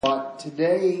But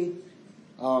today,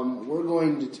 we're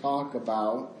going to talk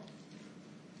about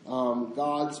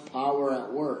God's power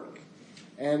at work.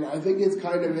 And I think it's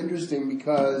kind of interesting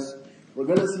because we're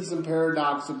going to see some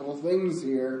paradoxical things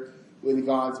here with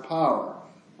God's power.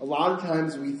 A lot of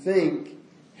times we think,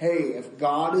 hey, if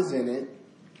God is in it,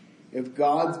 if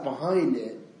God's behind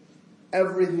it,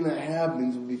 everything that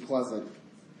happens will be pleasant.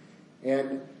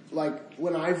 And like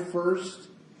when I first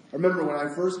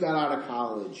got out of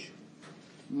college,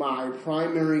 my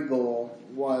primary goal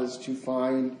was to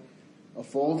find a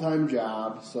full-time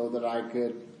job so that I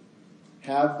could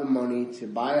have the money to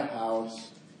buy a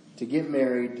house, to get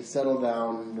married, to settle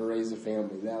down, and to raise a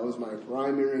family. That was my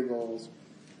primary goals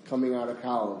coming out of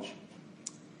college.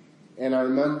 And I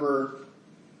remember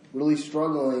really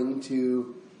struggling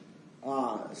to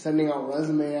sending out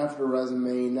resume after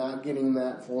resume, not getting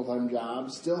that full-time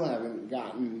job. Still haven't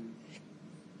gotten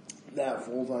that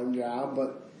full-time job,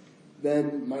 but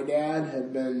then my dad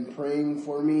had been praying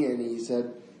for me, and he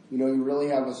said, you really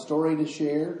have a story to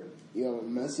share. You have a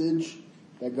message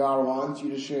that God wants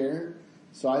you to share.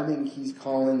 So I think he's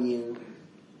calling you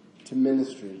to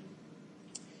ministry.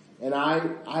 And I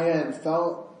had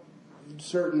felt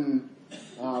certain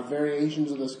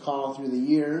variations of this call through the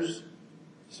years,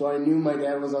 so I knew my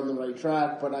dad was on the right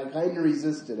track, but I kind of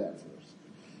resisted at first.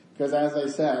 Because as I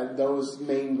said, those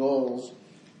main goals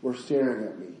were staring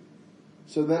at me.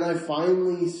 So then I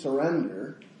finally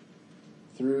surrendered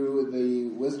through the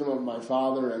wisdom of my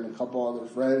father and a couple other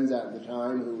friends at the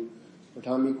time who were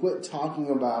telling me, quit talking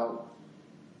about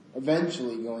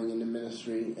eventually going into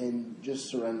ministry and just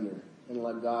surrender and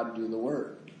let God do the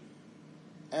work.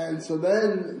 And so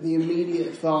then the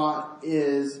immediate thought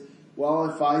is, well,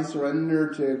 if I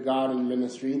surrender to God in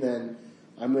ministry, then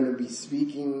I'm going to be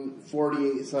speaking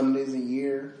 48 Sundays a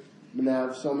year. I'm going to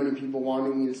have so many people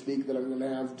wanting me to speak that I'm going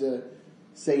to have to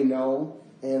say no,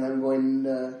 and I'm going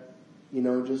to,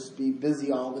 just be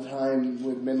busy all the time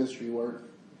with ministry work.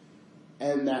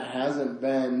 And that hasn't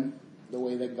been the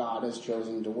way that God has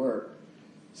chosen to work.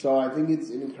 So I think it's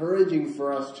encouraging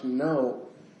for us to know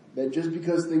that just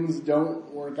because things don't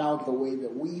work out the way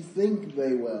that we think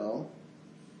they will,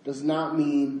 does not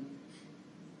mean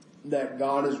that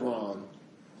God is wrong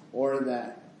or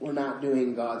that we're not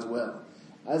doing God's will.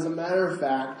 As a matter of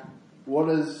fact, what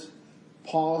does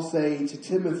Paul say to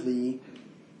Timothy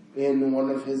in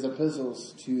one of his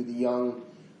epistles to the young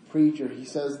preacher? He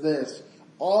says this,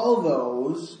 all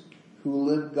those who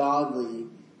live godly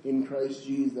in Christ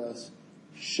Jesus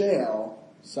shall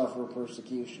suffer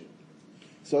persecution.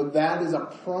 So that is a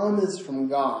promise from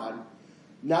God,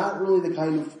 not really the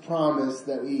kind of promise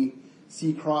that we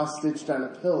see cross-stitched on a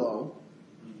pillow,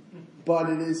 but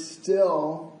it is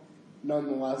still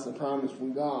nonetheless a promise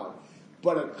from God.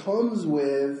 But it comes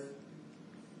with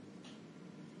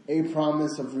a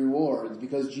promise of rewards,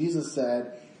 because Jesus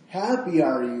said, happy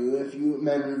are you if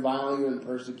men revile you and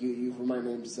persecute you for my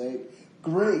name's sake.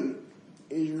 Great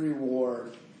is your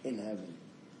reward in heaven.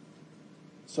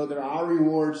 So there are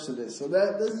rewards to this. So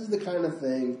this is the kind of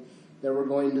thing that we're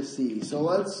going to see. So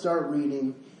let's start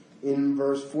reading in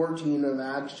verse 14 of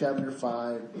Acts chapter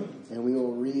 5, and we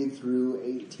will read through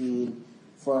 18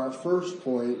 for our first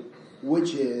point,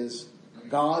 which is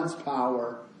God's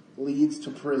power leads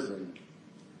to prison.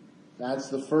 That's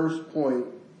the first point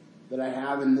that I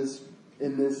have in this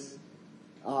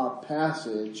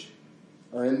passage,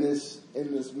 or in this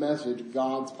message.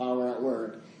 God's power at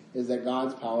work is that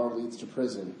God's power leads to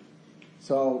prison.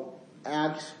 So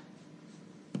Acts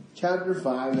chapter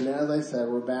 5, and as I said,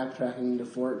 we're backtracking to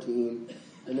 14,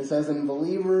 and it says, and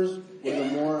believers were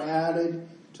the more added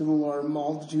to the Lord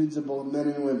multitudes of both men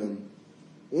and women,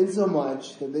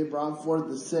 insomuch that they brought forth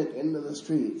the sick into the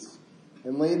streets,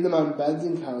 and laid them on beds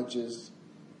and couches,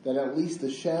 that at least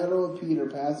the shadow of Peter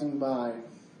passing by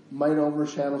might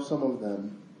overshadow some of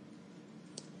them.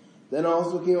 Then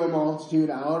also came a multitude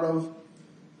out of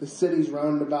the cities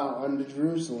round about unto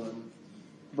Jerusalem,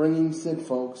 bringing sick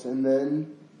folks, and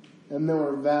they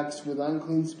were vexed with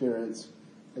unclean spirits,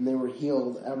 and they were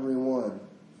healed every one.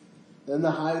 Then the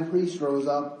high priest rose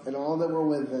up, and all that were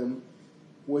with him,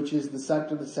 which is the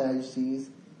sect of the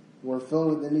Sadducees, were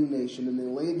filled with indignation, and they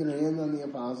laid their hands on the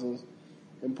apostles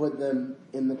and put them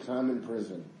in the common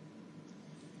prison.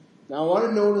 Now I want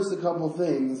to notice a couple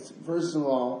things. First of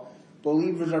all,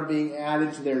 believers are being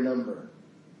added to their number.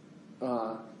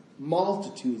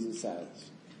 Multitudes, it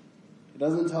says. It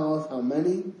doesn't tell us how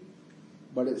many,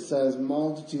 but it says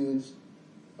multitudes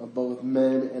of both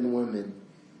men and women,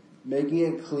 making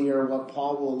it clear what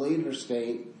Paul will later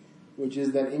state, which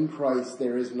is that in Christ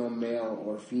there is no male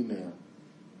or female.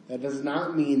 That does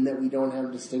not mean that we don't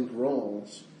have distinct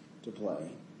roles to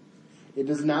play. It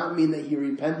does not mean that he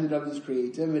repented of his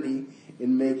creativity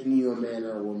in making you a man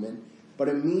or a woman, but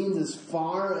it means as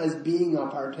far as being a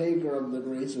partaker of the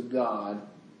grace of God,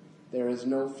 there is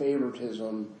no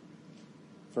favoritism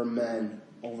for men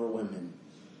over women.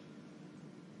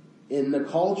 In the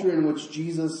culture in which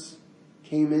Jesus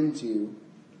came into,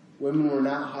 women were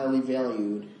not highly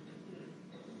valued.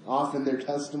 Often their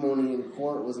testimony in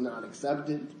court was not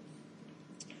accepted,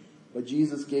 but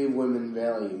Jesus gave women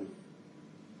value.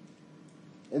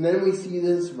 And then we see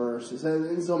this verse. It says,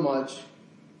 insomuch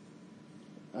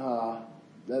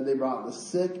that they brought the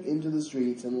sick into the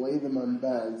streets and laid them on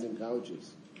beds and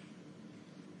couches,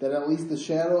 that at least the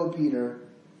shadow of Peter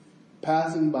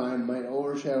passing by might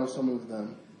overshadow some of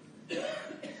them.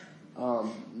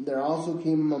 There also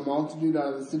came a multitude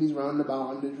out of the cities round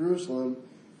about unto Jerusalem,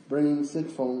 bringing sick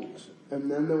folks,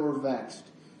 and them that were vexed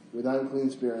with unclean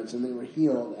spirits, and they were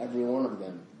healed, every one of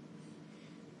them.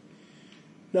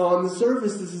 Now, on the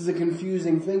surface, this is a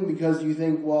confusing thing because you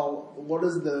think, well, what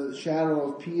does the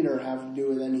shadow of Peter have to do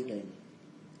with anything?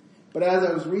 But as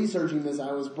I was researching this,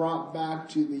 I was brought back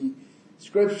to the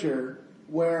scripture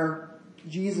where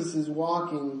Jesus is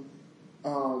walking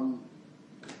down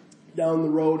the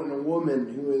road, and a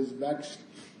woman who is vexed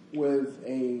with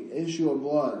a issue of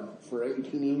blood for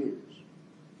 18 years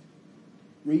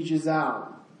reaches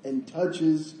out and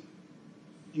touches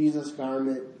Jesus'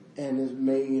 garment and is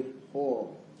made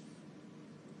whole.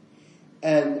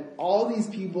 And all these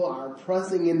people are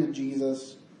pressing into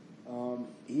Jesus.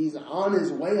 He's on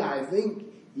his way, I think,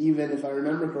 even if I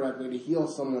remember correctly, to heal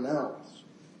someone else.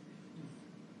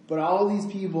 But all these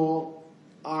people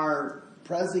are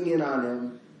pressing in on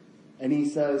him, and he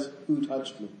says, "Who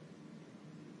touched me?"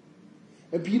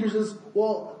 And Peter says,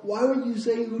 "Well, why would you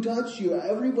say who touched you?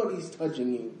 Everybody's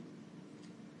touching you."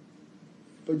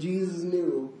 But Jesus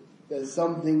knew that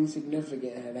something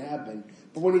significant had happened.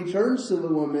 But when he turns to the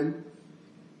woman,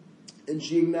 and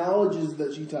she acknowledges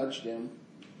that she touched him,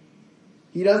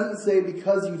 he doesn't say,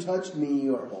 "Because you touched me,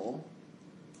 you are whole."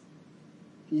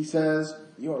 He says,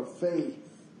 "Your faith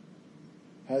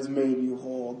has made you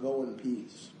whole. Go in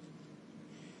peace."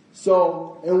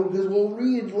 So, and because we'll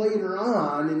read later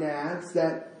on in Acts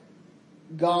that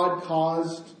God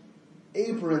caused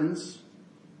aprons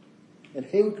and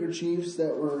handkerchiefs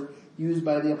that were used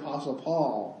by the Apostle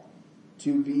Paul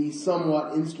to be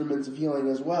somewhat instruments of healing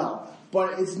as well.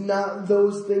 But it's not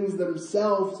those things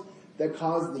themselves that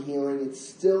cause the healing. It's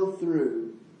still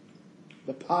through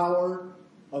the power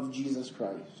of Jesus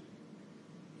Christ.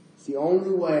 It's the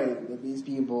only way that these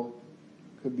people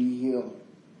could be healed.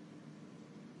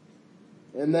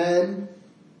 And then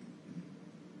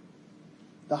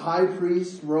the high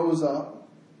priest rose up,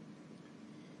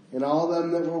 and all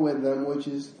them that were with them, which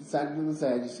is the sect of the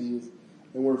Sadducees,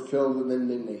 and were filled with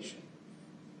indignation.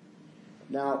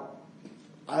 Now,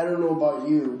 I don't know about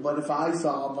you, but if I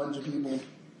saw a bunch of people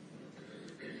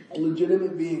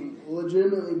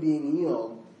legitimately being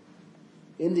healed,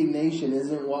 indignation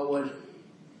isn't what would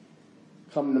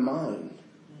come to mind.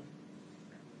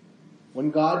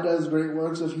 When God does great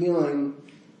works of healing,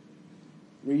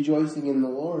 rejoicing in the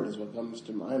Lord is what comes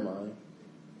to my mind.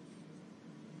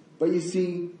 But you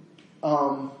see,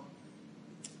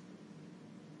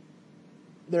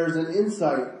 there's an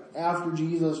insight. After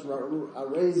Jesus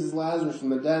raises Lazarus from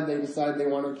the dead, they decide they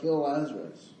want to kill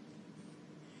Lazarus.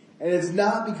 And it's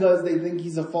not because they think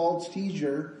he's a false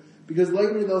teacher, because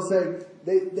later they'll say,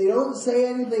 they don't say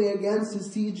anything against his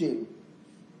teaching.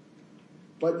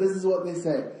 But this is what they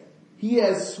say. He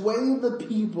has swayed the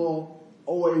people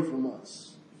away from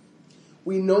us.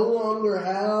 We no longer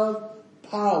have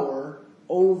power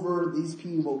over these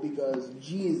people because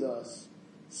Jesus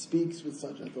speaks with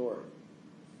such authority.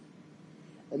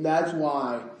 And that's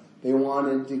why they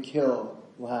wanted to kill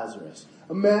Lazarus.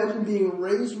 Imagine being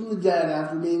raised from the dead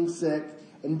after being sick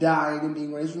and dying and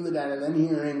being raised from the dead and then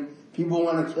hearing people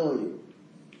want to kill you.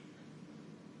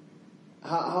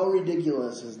 How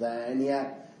ridiculous is that? And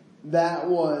yet, that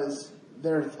was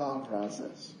their thought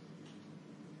process.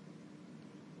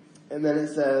 And then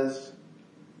it says,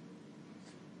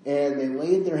 and they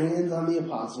laid their hands on the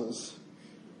apostles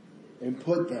and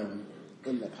put them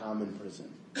in the common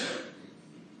prison.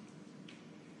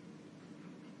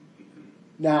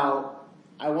 Now,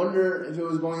 I wonder if it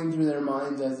was going through their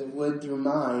minds as it would through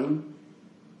mine.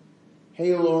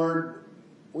 Hey Lord,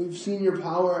 we've seen your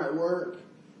power at work.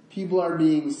 People are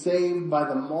being saved by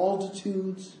the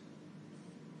multitudes.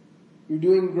 You're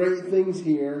doing great things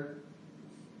here.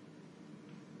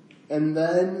 And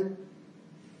then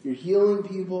you're healing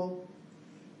people.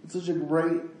 It's such a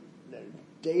great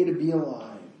day to be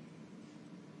alive.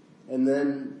 And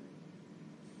then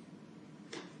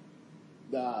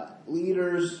the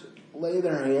leaders lay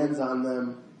their hands on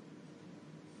them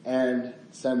and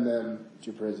send them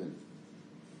to prison.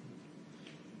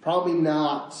 Probably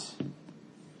not,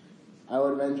 I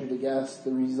would venture to guess,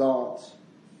 the result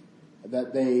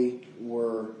that they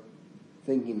were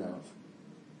thinking of.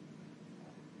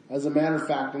 As a matter of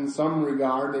fact, in some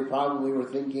regard, they probably were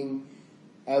thinking,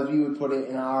 as we would put it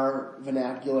in our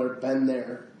vernacular, been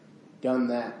there, done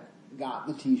that, got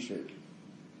the t-shirt.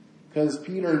 Because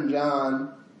Peter and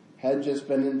John had just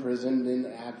been imprisoned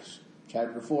in Acts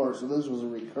chapter 4, so this was a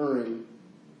recurring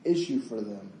issue for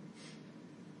them.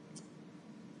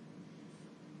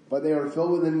 But they were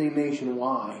filled with indignation.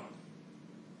 Why?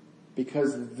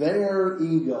 Because their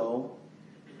ego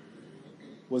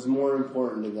was more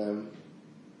important to them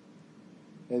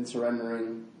than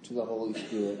surrendering to the Holy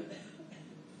Spirit.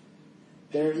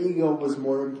 Their ego was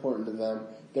more important to them.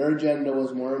 Their agenda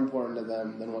was more important to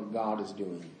them than what God is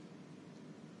doing.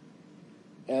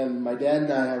 And my dad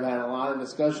and I have had a lot of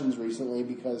discussions recently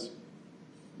because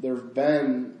there have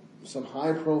been some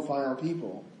high-profile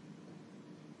people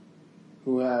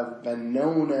who have been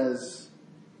known as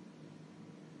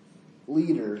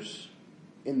leaders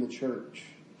in the church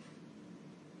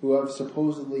who have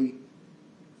supposedly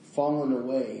fallen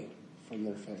away from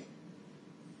their faith.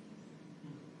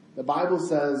 The Bible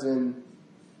says in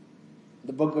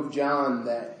the book of John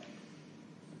that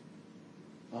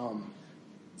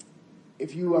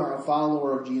if you are a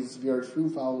follower of Jesus, if you're a true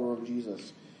follower of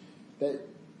Jesus, that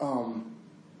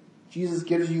Jesus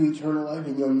gives you eternal life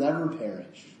and you'll never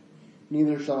perish.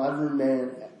 Neither shall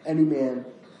any man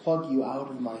pluck you out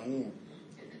of my hand.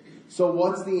 So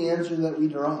what's the answer that we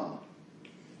draw?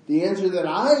 The answer that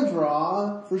I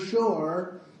draw, for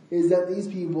sure, is that these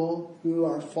people who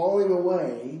are falling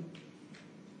away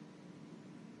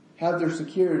have their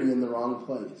security in the wrong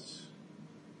place.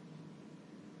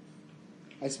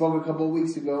 I spoke a couple of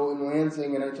weeks ago in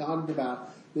Lansing and I talked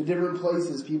about the different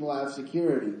places people have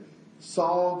security.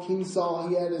 King Saul,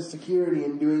 he had his security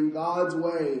in doing God's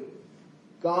way,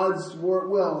 God's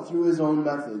will through his own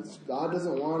methods. God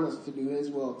doesn't want us to do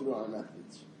his will through our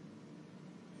methods.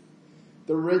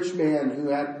 The rich man who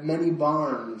had many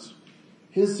barns,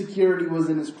 his security was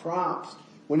in his crops.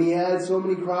 When he had so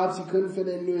many crops he couldn't fit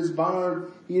into his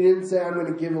barn, he didn't say, I'm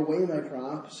going to give away my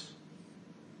crops,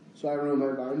 so I ruined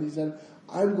my barns. He said,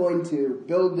 I'm going to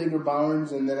build bigger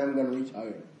barns and then I'm going to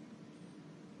retire.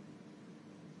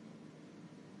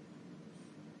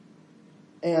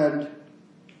 And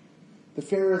the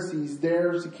Pharisees,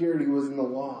 their security was in the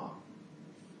law.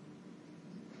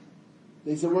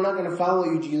 They said, we're not going to follow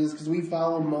you, Jesus, because we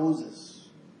follow Moses.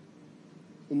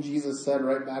 And Jesus said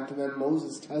right back to them,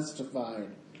 Moses testified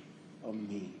of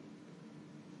me.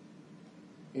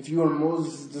 If you are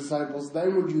Moses' disciples,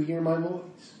 then would you hear my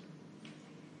voice?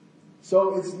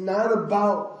 So it's not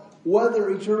about whether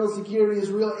eternal security is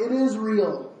real. It is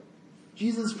real.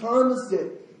 Jesus promised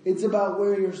it. It's about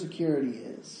where your security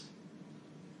is.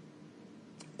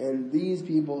 And these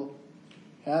people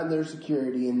had their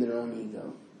security in their own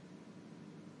ego.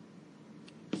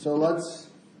 So let's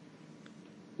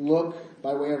look,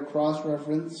 by way of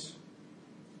cross-reference,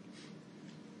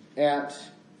 at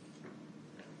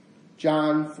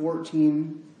John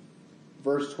 14,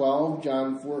 verse 12.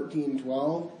 John 14,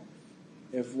 12.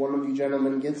 If one of you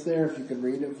gentlemen gets there, if you could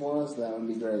read it for us, that would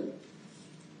be great.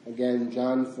 Again,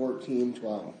 John 14,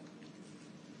 12.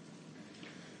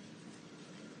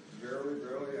 Verily,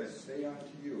 verily, I say unto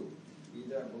you, he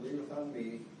that believeth on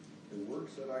me, the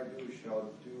works that I do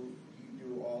shall he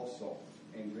do also,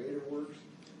 and greater works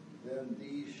than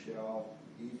these shall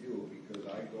he do, because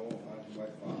I go unto my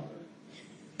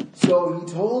Father. So he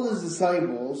told his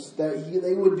disciples that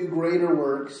they would do greater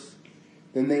works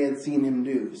than they had seen him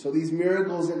do. So these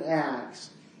miracles in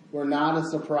Acts were not a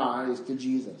surprise to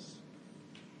Jesus.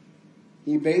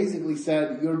 He basically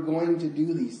said, you're going to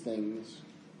do these things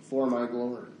for my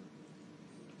glory.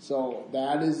 So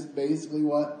that is basically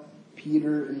what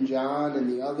Peter and John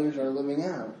and the others are living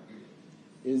out,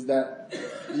 is that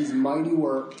these mighty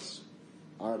works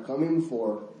are coming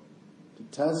forth to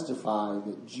testify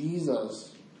that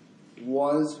Jesus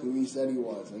was who he said he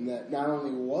was. And that not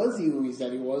only was he who he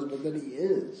said he was, but that he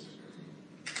is.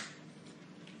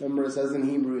 Remember it says in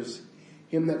Hebrews,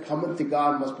 him that cometh to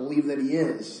God must believe that he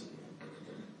is.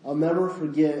 I'll never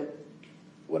forget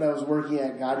when I was working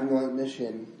at Guiding Light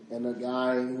Mission, and a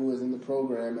guy who was in the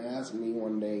program asked me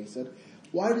one day, he said,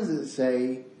 why does it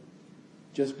say,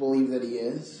 just believe that he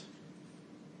is?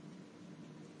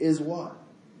 Is what?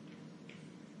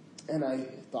 And I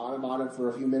thought about it for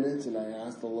a few minutes, and I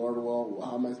asked the Lord, well,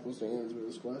 how am I supposed to answer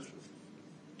this question?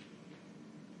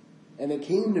 And it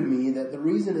came to me that the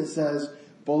reason it says,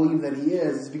 believe that he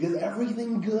is because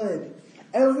everything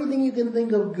you can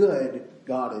think of good,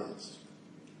 God is.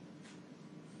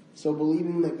 So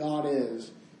believing that God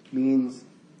is means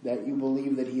that you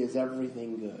believe that he is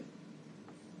everything good.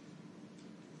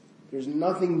 There's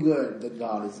nothing good that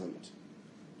God isn't.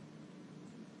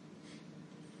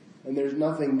 And there's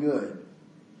nothing good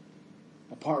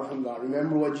apart from God.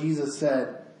 Remember what Jesus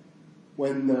said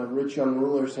when the rich young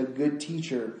ruler said, "Good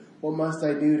teacher, what must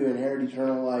I do to inherit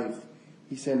eternal life?"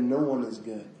 He said, "No one is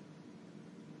good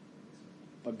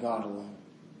but God alone."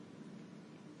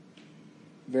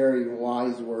 Very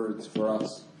wise words for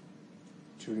us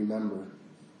to remember.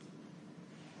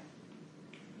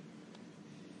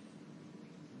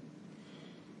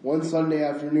 One Sunday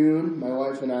afternoon, my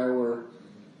wife and I were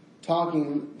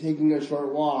taking a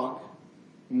short walk,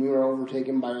 and we were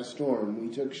overtaken by a storm. We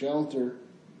took shelter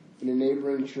in a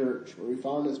neighboring church where we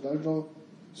found a special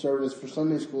service for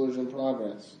Sunday schoolers in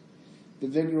progress. The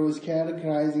vicar was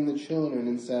catechizing the children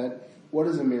and said, "What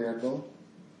is a miracle?"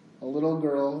 A little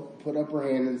girl put up her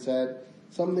hand and said,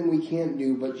 "Something we can't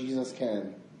do, but Jesus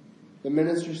can." The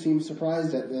minister seemed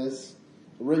surprised at this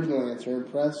original answer and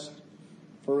pressed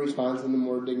for a response in the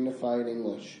more dignified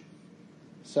English.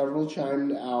 Several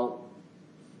chimed out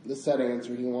the said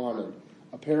answer he wanted,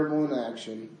 a parable in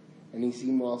action, and he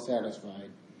seemed well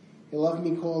satisfied. It left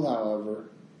me cold, however,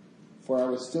 for I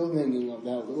was still thinking of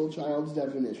that little child's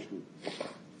definition.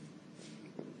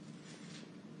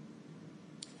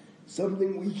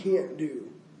 Something we can't do,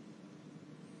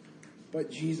 but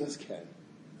Jesus can.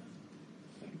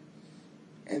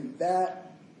 And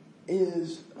that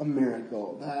is a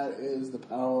miracle. That is the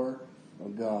power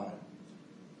of God.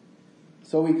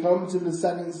 So we come to the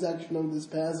second section of this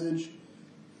passage,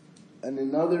 and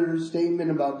another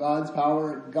statement about God's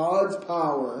power. God's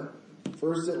power,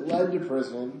 first it led to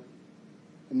prison,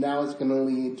 and now it's going to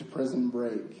lead to prison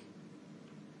break.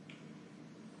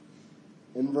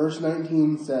 And verse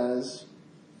 19 says,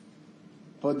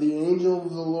 "But the angel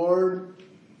of the Lord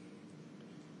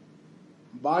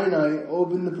by night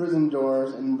opened the prison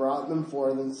doors and brought them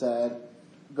forth and said,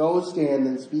 'Go stand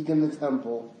and speak in the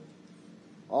temple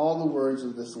all the words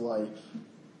of this life.'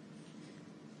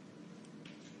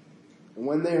 And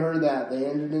when they heard that, they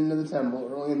entered into the temple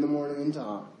early in the morning and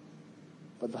taught.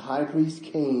 But the high priest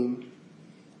came,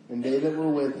 and they that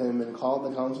were with him, and called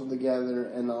the council together,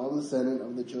 and all the senate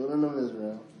of the children of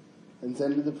Israel, and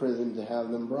sent to the prison to have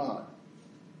them brought.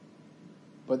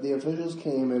 But the officials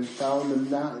came and found them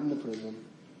not in the prison,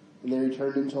 and they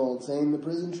returned and told, saying, 'The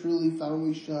prison truly found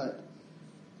we shut,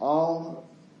 all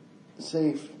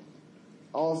safety,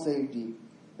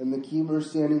 and the keeper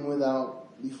standing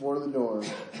without before the door.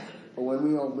 But when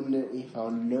we opened it, we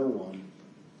found no one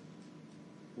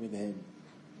within.'"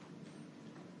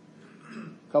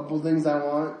 A couple things I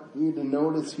want you to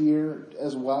notice here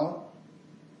as well.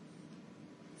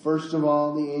 First of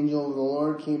all, the angel of the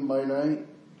Lord came by night,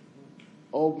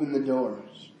 opened the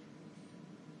doors.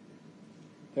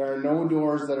 There are no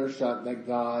doors that are shut that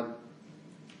God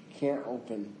can't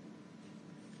open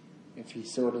if he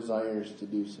so desires to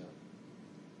do so.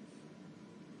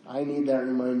 I need that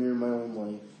reminder in my own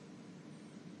life.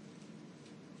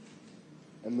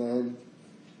 And then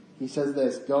he says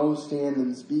this, "Go stand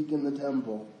and speak in the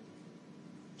temple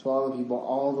to all the people,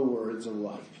 all the words of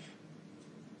life."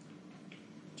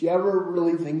 Do you ever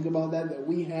really think about that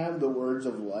we have the words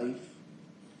of life?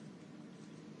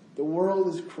 The world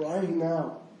is crying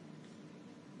out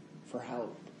for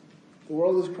help. The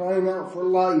world is crying out for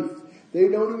life. They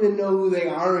don't even know who they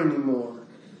are anymore.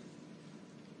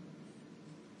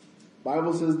 The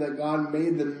Bible says that God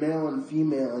made them male and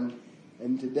female,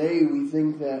 and today we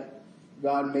think that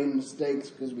God made mistakes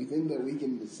because we think that we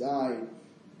can decide,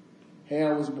 hey,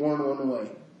 I was born one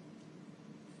way.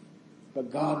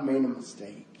 But God made a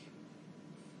mistake.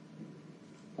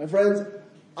 My friends,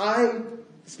 I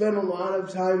spent a lot of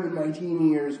time in my teen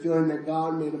years feeling that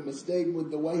God made a mistake with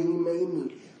the way he made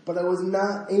me. But I was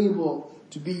not able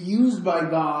to be used by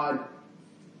God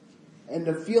and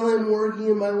to feel him working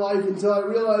in my life until I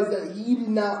realized that he did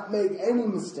not make any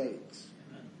mistakes.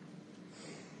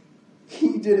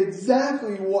 He did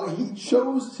exactly what he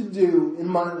chose to do in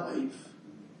my life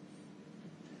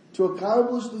to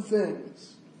accomplish the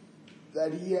things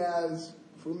that he has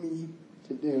for me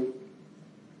to do.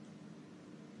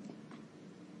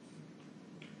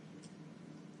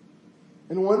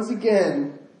 And once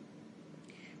again,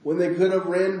 when they could have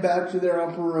ran back to their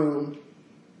upper room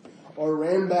or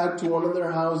ran back to one of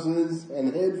their houses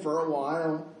and hid for a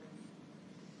while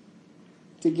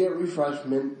to get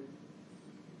refreshment,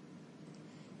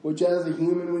 which as a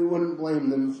human we wouldn't blame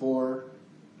them for,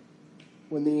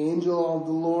 when the angel of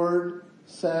the Lord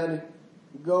said,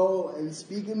 go and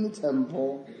speak in the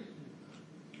temple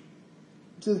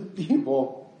to the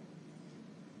people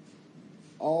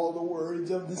all the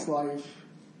words of this life,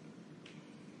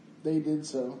 they did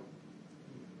so.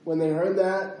 When they heard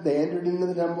that, they entered into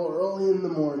the temple early in the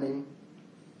morning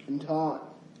and taught.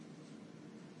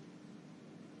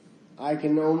 I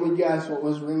can only guess what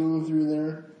was ringing through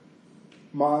their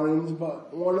minds,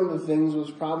 but one of the things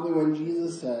was probably when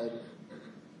Jesus said,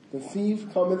 "The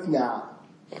thief cometh not,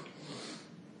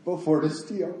 but for to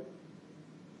steal,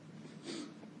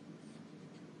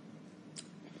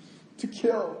 to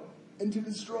kill, and to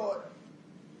destroy.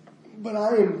 But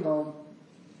I am come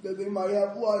that they might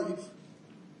have life,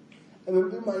 and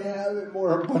that they might have it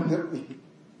more abundantly."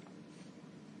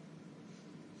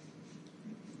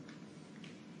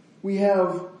 We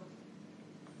have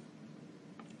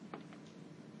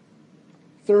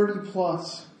 30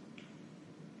 plus,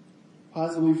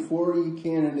 possibly 40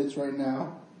 candidates right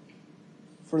now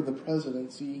for the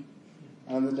presidency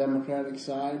on the Democratic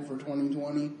side for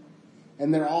 2020.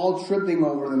 And they're all tripping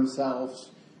over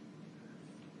themselves,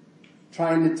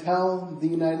 trying to tell the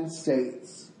United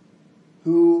States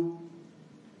who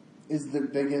is the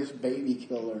biggest baby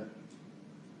killer.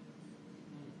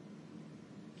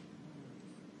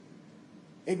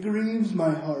 It grieves my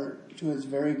heart to its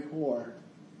very core.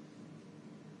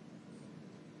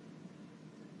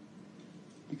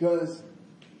 Because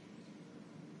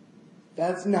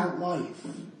that's not life.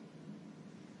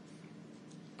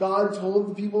 God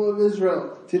told the people of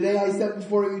Israel, "Today I set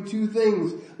before you two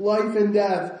things, life and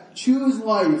death. Choose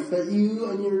life that you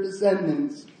and your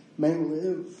descendants may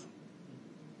live."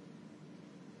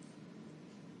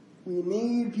 We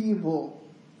need people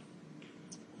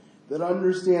that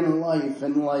understand life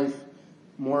and life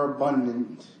more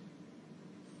abundant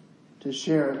to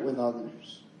share it with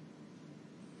others.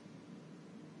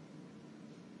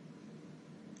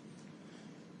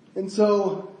 And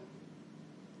so,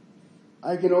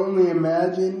 I can only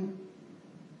imagine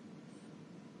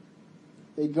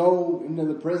they go into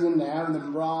the prison to have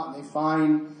them brought, and they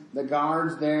find the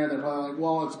guards there. They're probably like,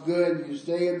 "Well, it's good. You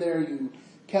stayed there. You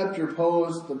kept your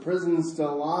post. The prison's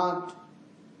still locked."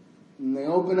 And they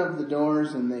open up the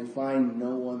doors and they find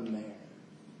no one there.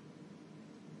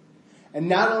 And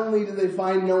not only do they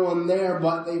find no one there,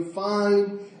 but they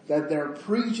find that they're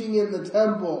preaching in the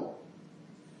temple,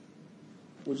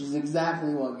 which is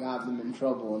exactly what got them in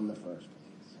trouble in the first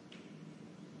place.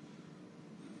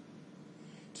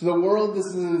 To the world, this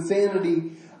is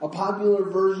insanity. A popular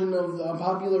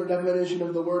definition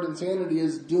of the word insanity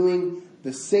is doing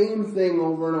the same thing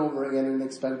over and over again and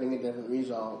expecting a different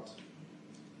result.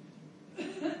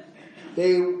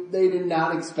 They did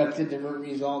not expect a different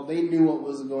result. They knew what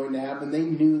was going to happen. They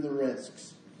knew the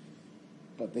risks.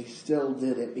 But they still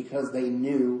did it because they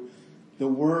knew the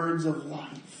words of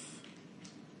life.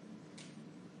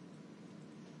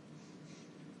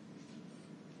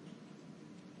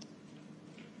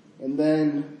 And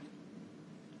then,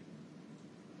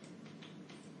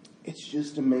 it's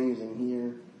just amazing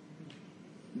here.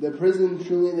 The prison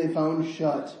truly they found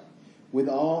shut with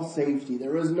all safety.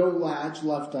 There was no latch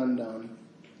left undone.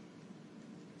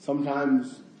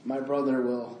 Sometimes my brother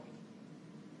will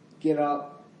get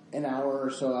up an hour or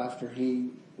so after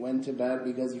he went to bed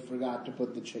because he forgot to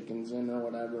put the chickens in or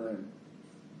whatever,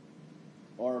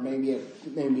 or maybe a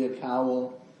cow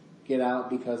will get out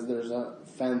because there's a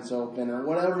fence open or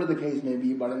whatever the case may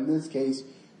be. But in this case,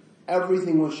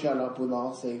 everything was shut up with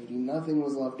all safety. Nothing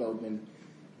was left open.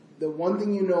 The one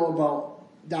thing you know about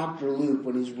Dr. Luke,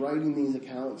 when he's writing these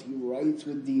accounts, he writes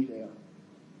with detail.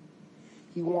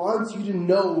 He wants you to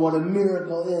know what a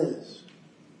miracle is.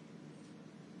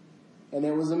 And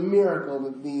it was a miracle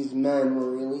that these men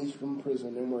were released from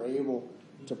prison and were able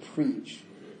to preach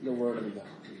the Word of God.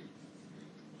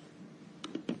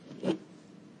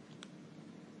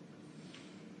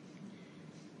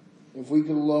 If we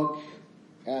could look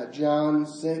at John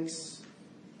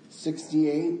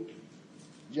 6:68,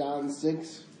 John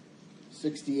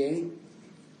 6:68.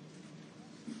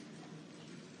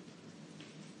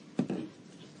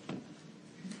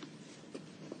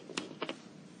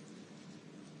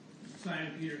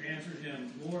 Simon Peter answered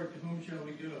him, "Lord, to whom shall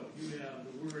we go? You have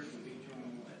the words of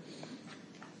eternal life."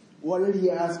 What did he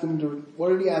ask him to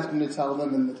tell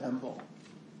them in the temple?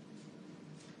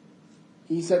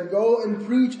 He said, "Go and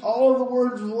preach all the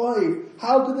words of life."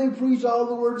 How could they preach all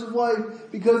the words of life?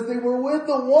 Because they were with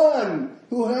the one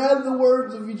who had the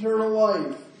words of eternal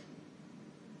life.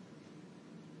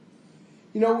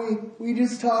 You know, we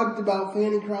just talked about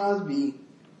Fanny Crosby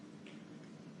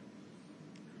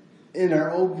in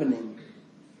our opening.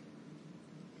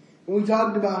 And we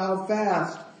talked about how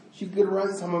fast she could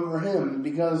write some of her hymns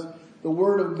because the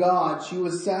Word of God. She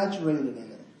was saturated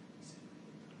in it.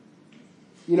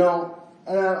 You know,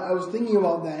 and I was thinking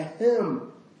about that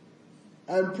hymn.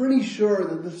 I'm pretty sure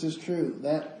that this is true,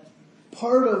 that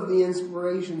part of the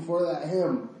inspiration for that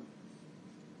hymn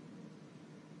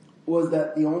was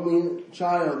that the only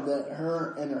child that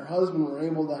her and her husband were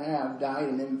able to have died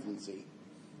in infancy.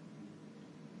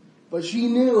 But she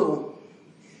knew,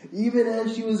 even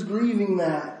as she was grieving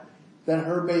that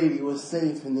her baby was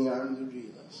safe in the arms of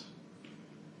Jesus.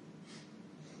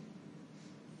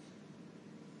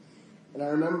 And I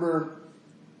remember,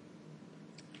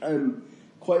 I'm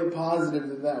quite positive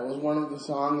that that was one of the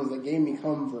songs that gave me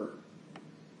comfort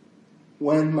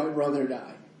when my brother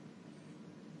died.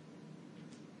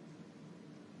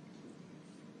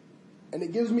 And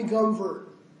it gives me comfort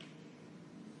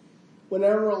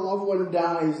whenever a loved one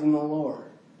dies in the Lord.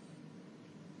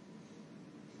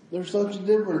 There's such a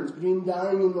difference between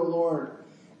dying in the Lord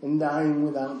and dying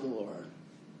without the Lord.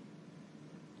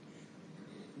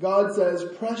 God says,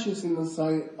 precious in the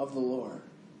sight of the Lord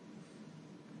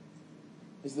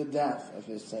is the death of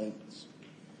his saints.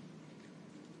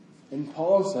 And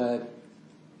Paul said,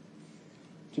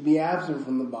 to be absent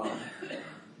from the body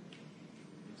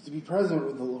is to be present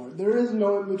with the Lord. There is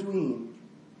no in between.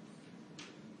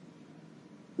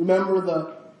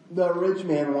 Remember the rich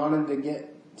man wanted to get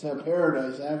to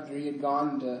paradise after he had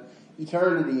gone to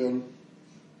eternity, and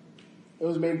it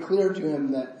was made clear to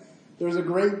him that there's a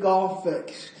great gulf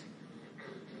fixed.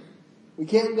 We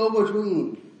can't go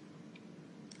between.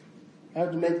 I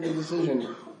have to make the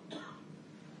decision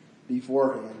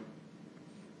beforehand.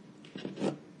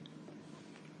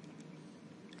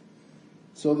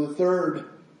 So the third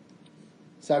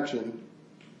section.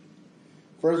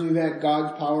 First, we've had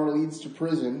God's power leads to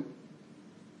prison.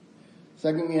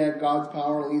 Second, we had God's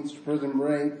power leads to prison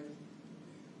break.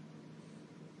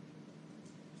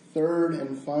 Third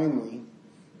and finally,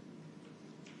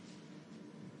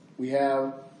 we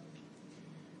have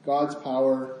God's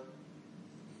power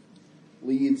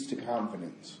leads to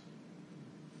confidence.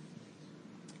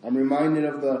 I'm reminded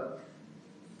of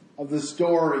the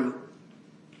story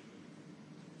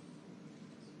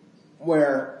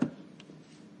where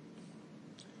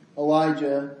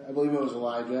Elijah, I believe it was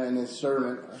Elijah, and his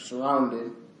servant are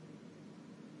surrounded.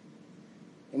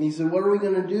 And he said, what are we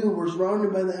going to do? We're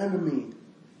surrounded by the enemy.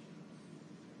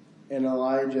 And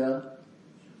Elisha,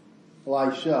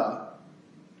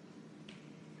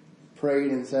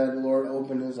 prayed and said, Lord,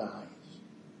 open his eyes.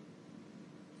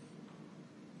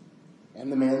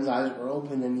 And the man's eyes were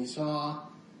open, and he saw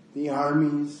the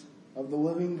armies of the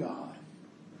living God.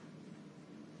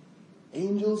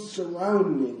 Angels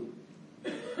surrounding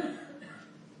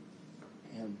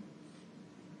him.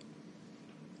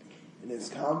 And his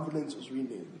confidence was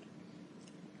renewed.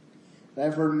 And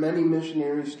I've heard many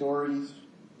missionary stories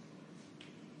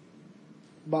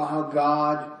about how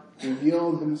God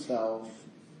revealed himself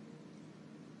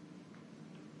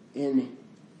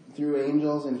through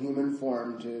angels in human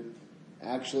form to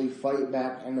actually fight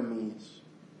back enemies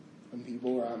when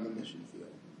people were on the mission field.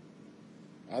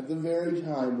 At the very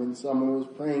time when someone was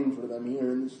praying for them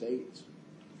here in the States.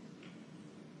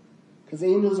 Because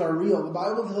angels are real. The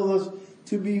Bible tells us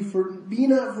to be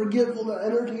not forgetful to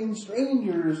entertain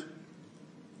strangers.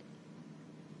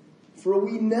 For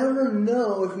we never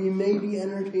know if we may be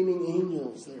entertaining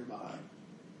angels thereby.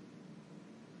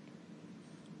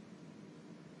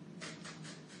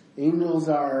 Angels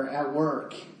are at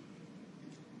work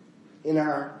in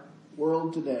our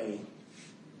world today.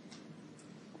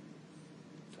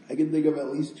 I can think of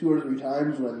at least 2 or 3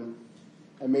 times when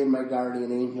I made my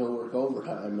guardian angel work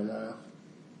overtime, and I'll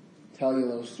tell you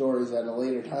those stories at a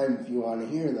later time if you want to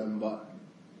hear them, but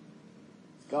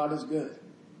God is good.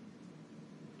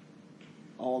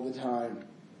 All the time.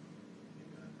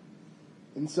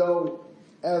 And so,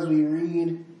 as we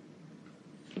read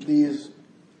these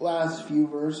last few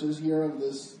verses here of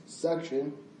this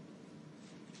section,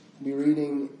 we'll be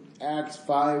reading Acts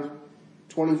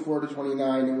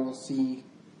 5:24-29, and we'll see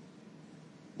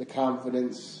the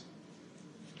confidence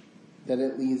that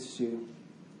it leads to.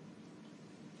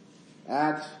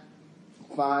 Acts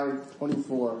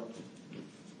 5:24.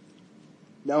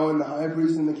 Now when the high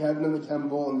priest and the captain of the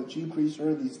temple and the chief priests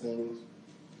heard these things,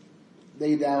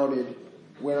 they doubted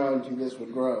whereunto this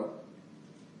would grow.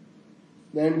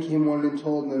 Then came one and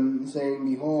told them, saying,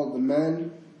 Behold, the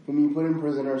men whom you put in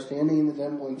prison are standing in the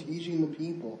temple and teaching the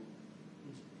people.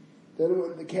 Then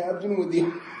went the captain with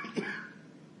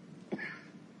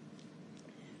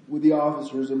the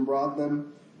officers and brought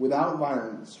them without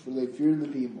violence, for they feared the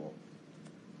people,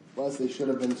 lest they should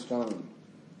have been stoned.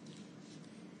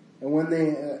 And when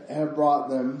they have brought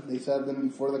them, they set them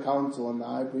before the council, and the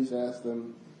high priest asked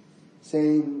them,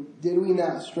 saying, Did we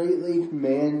not straightly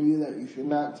command you that you should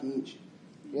not teach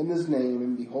in this name?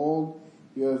 And behold,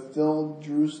 you have filled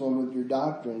Jerusalem with your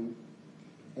doctrine,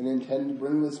 and intend to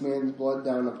bring this man's blood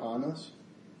down upon us?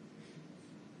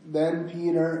 Then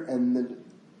Peter and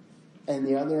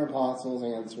the other apostles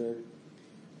answered,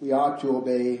 We ought to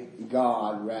obey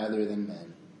God rather than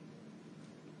men.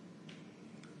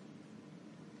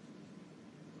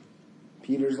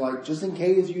 Peter's like, just in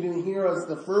case you didn't hear us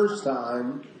the first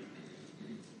time,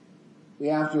 we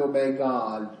have to obey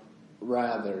God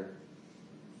rather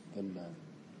than men.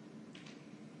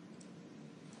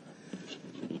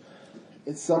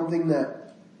 It's something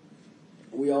that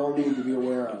we all need to be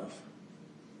aware of.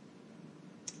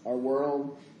 Our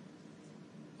world,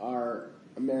 our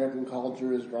American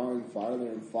culture is drawing farther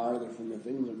and farther from the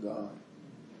things of God.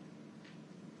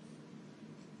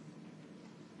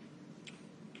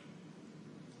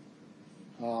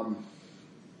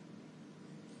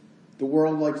 The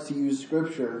world likes to use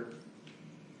Scripture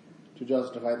to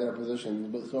justify their positions,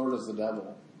 but so does the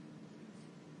devil.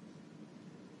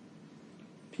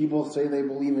 People say they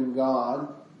believe in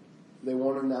God. They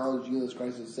won't acknowledge Jesus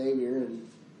Christ as Savior, and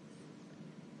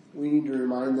we need to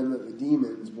remind them that the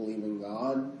demons believe in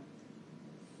God,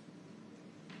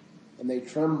 and they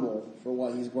tremble for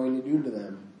what He's going to do to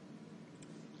them.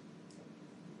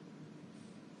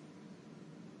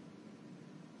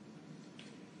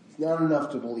 It's not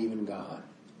enough to believe in God.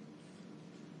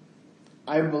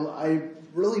 I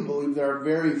really believe there are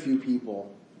very few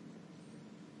people,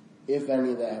 if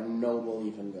any, that have no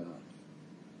belief in God.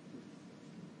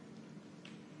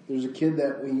 There's a kid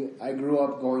that I grew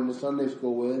up going to Sunday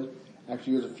school with.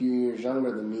 Actually, he was a few years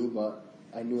younger than me, but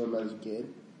I knew him as a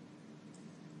kid.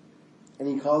 And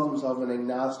he calls himself an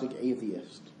agnostic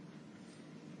atheist.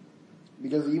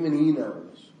 Because even he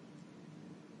knows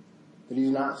that he's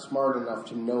not smart enough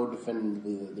to know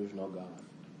definitively that there's no God.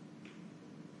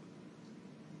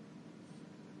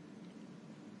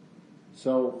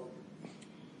 So,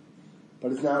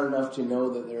 but it's not enough to know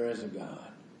that there is a God.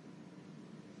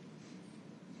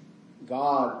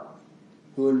 God,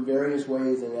 who in various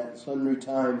ways and at sundry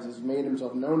times has made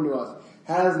Himself known to us,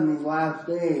 has in these last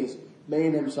days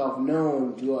made Himself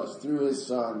known to us through His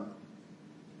Son.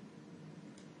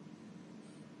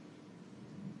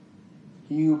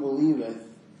 He who believeth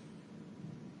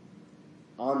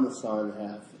on the Son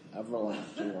hath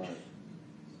everlasting life.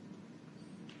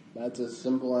 That's as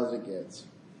simple as it gets.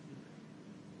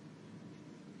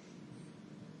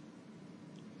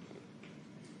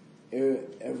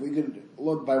 If we could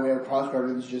look by way of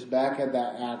cross-reference just back at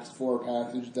that Acts 4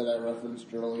 passage that I referenced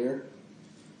earlier.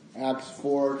 Acts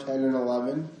 4, 10 and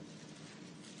 11.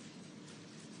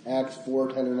 Acts 4,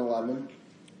 10 and 11.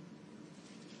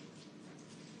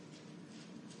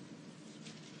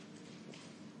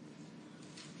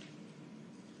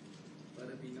 Let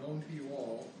it be known to you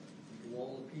all, and to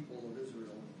all the people of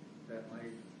Israel, that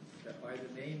by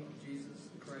the name of Jesus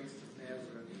Christ of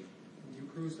Nazareth, whom you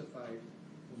crucified,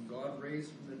 whom God raised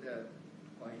from the dead,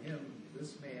 by Him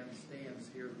this man stands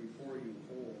here before you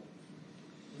whole.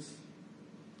 This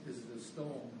is the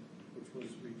stone which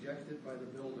was rejected by the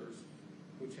builders,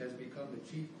 which has become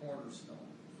the chief cornerstone.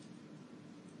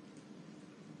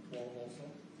 12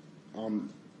 also?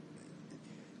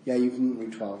 Yeah, you can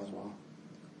read 12 as well.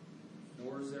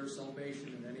 Nor is there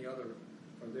salvation in any other,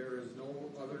 for there is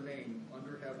no other name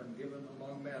under heaven given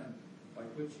among men by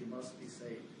which you must be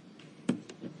saved.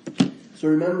 So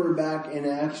remember back in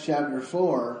Acts chapter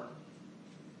 4,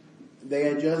 they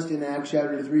had just in Acts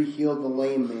chapter 3 healed the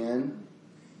lame man.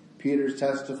 Peter's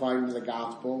testifying to the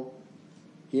gospel.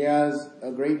 He has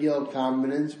a great deal of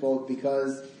confidence, both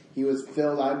because he was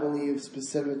filled, I believe,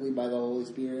 specifically by the Holy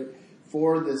Spirit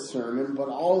for this sermon, but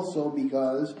also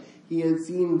because he had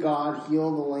seen God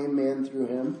heal the lame man through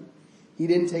him. He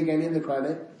didn't take any of the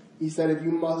credit. He said, if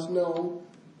you must know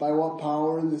by what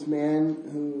power this man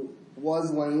who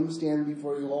was lame stands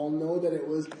before you all, know that it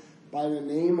was by the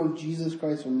name of Jesus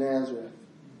Christ of Nazareth.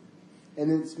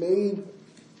 And it's made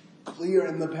clear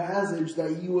in the passage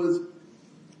that he was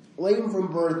lame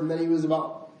from birth and that he was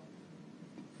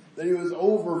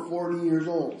over 40 years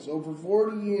old. So for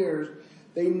 40 years,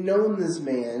 they'd known this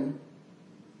man.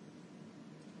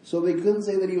 So they couldn't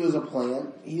say that he was a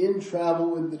plant. He didn't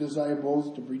travel with the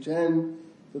disciples to pretend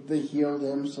that they healed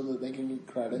him so that they could get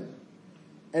credit.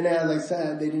 And as I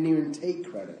said, they didn't even take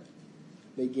credit.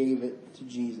 They gave it to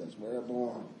Jesus, where it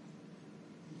belonged.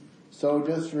 So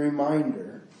just a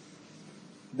reminder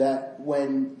that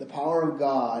when the power of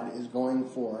God is going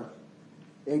forth,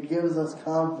 it gives us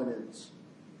confidence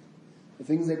the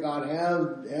things that God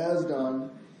has done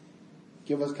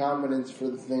give us confidence for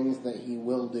the things that He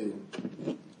will do.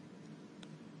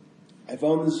 I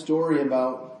found this story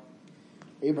about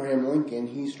Abraham Lincoln.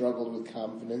 He struggled with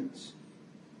confidence.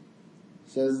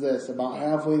 It says this: about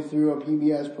halfway through a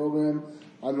PBS program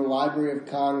on the Library of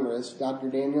Congress, Dr.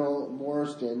 Daniel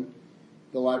Borston,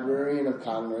 the Librarian of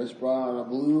Congress, brought out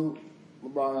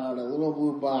a little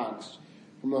blue box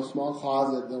from a small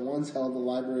closet that once held the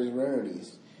library's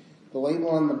rarities. The label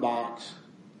on the box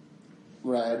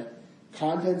read,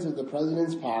 "Contents of the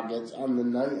President's Pockets on the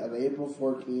night of April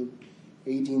 14,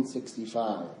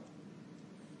 1865.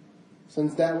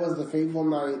 Since that was the fateful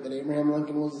night that Abraham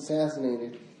Lincoln was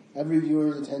assassinated, every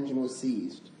viewer's attention was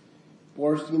seized.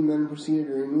 Borstein then proceeded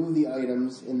to remove the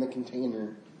items in the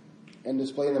container and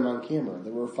display them on camera.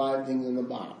 There were 5 things in the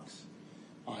box: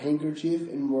 a handkerchief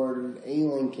embroidered A.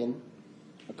 Lincoln,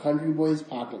 a country boy's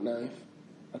pocket knife,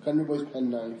 a country boy's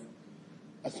penknife,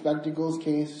 a spectacles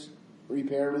case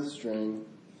repaired with string,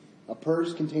 a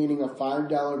purse containing a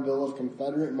 $5 bill of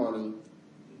Confederate money,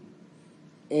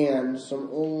 and some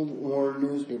old worn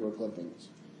newspaper clippings.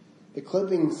 The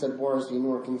clippings," said Borstein,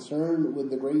 "were concerned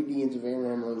with the great deeds of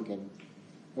Abraham Lincoln,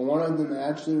 and one of them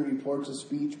actually reports a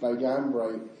speech by John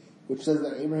Bright which says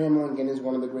that Abraham Lincoln is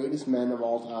one of the greatest men of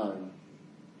all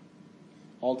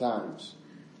times.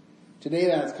 Today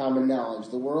that's common knowledge.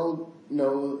 The world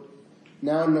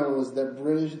now knows that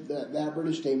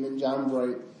British statement, John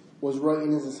Bright, was right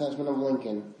in his assessment of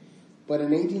Lincoln. But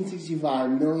in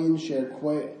 1865, millions shared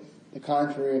quite the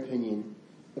contrary opinion.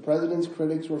 The president's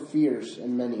critics were fierce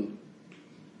and many.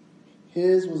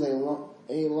 His was a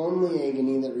lonely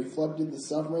agony that reflected the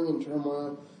suffering and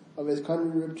turmoil of his country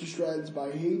ripped to shreds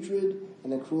by hatred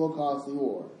and a cruel, costly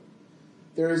war.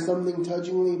 There is something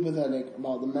touchingly pathetic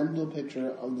about the mental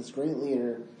picture of this great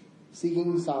leader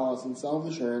seeking solace and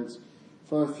self-assurance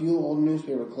from a few old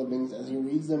newspaper clippings as he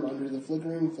reads them under the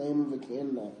flickering flame of a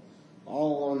candle,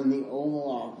 all alone in the Oval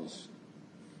Office.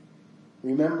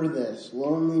 Remember this: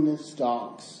 loneliness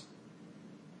stalks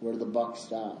where the buck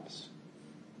stops."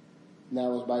 And that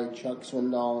was by Chuck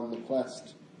Swindoll in The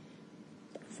Quest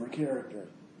for Character.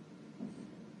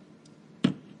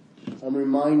 I'm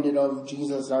reminded of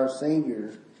Jesus, our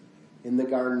Savior, in the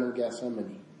Garden of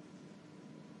Gethsemane,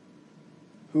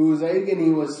 whose agony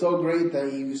was so great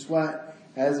that he sweat,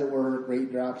 as it were,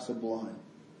 great drops of blood.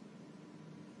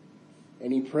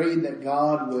 And he prayed that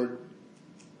God would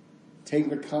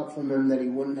take the cup from him, that he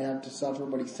wouldn't have to suffer,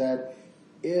 but he said,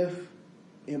 "If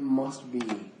it must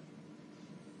be,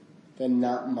 then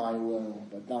not my will,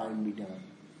 but thine be done."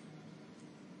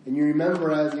 And you remember,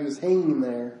 as he was hanging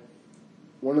there,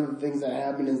 one of the things that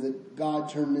happened is that God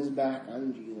turned his back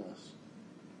on Jesus.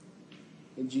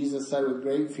 And Jesus said with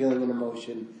great feeling and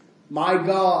emotion, my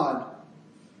God,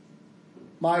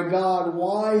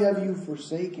 why have you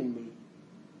forsaken me?"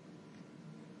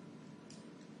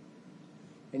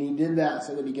 And he did that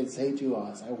so that he could say to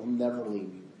us, "I will never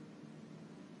leave you,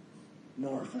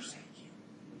 nor forsake you."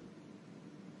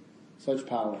 Such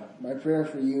power. My prayer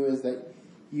for you is that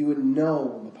you would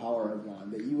know the power of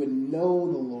God, that you would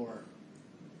know the Lord.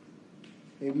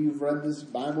 Maybe you've read this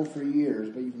Bible for years,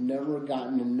 but you've never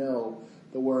gotten to know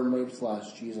the Word made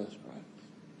flesh, Jesus Christ.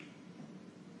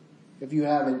 If you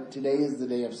haven't, today is the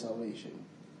day of salvation.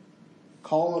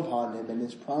 Call upon Him, and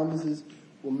His promises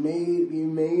will be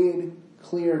made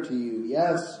clear to you.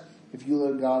 Yes, if you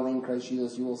live godly in Christ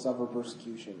Jesus, you will suffer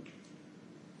persecution.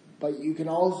 But you can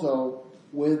also,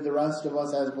 with the rest of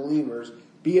us as believers,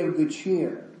 be of good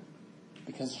cheer,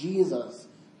 because Jesus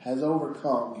has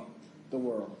overcome the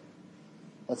world.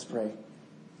 Let's pray.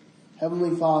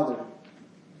 Heavenly Father,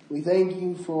 we thank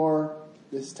you for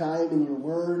this time in your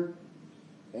word,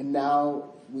 and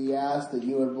now we ask that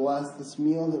you would bless this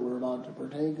meal that we're about to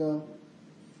partake of,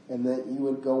 and that you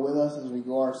would go with us as we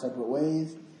go our separate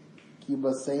ways. Keep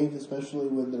us safe, especially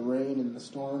with the rain and the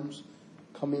storms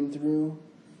coming through,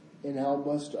 and help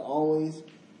us to always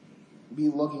be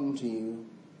looking to you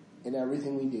in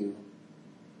everything we do.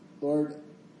 Lord,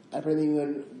 I pray that you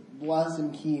would bless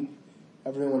and keep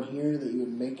everyone here, that you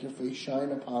would make your face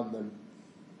shine upon them,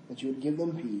 that you would give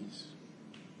them peace,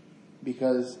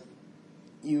 because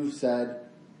you've said,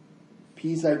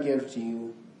 "Peace I give to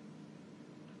you,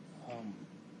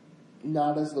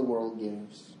 not as the world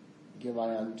gives, give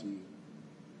I unto you."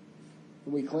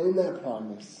 And we claim that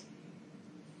promise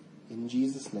in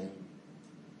Jesus' name.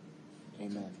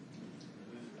 Amen.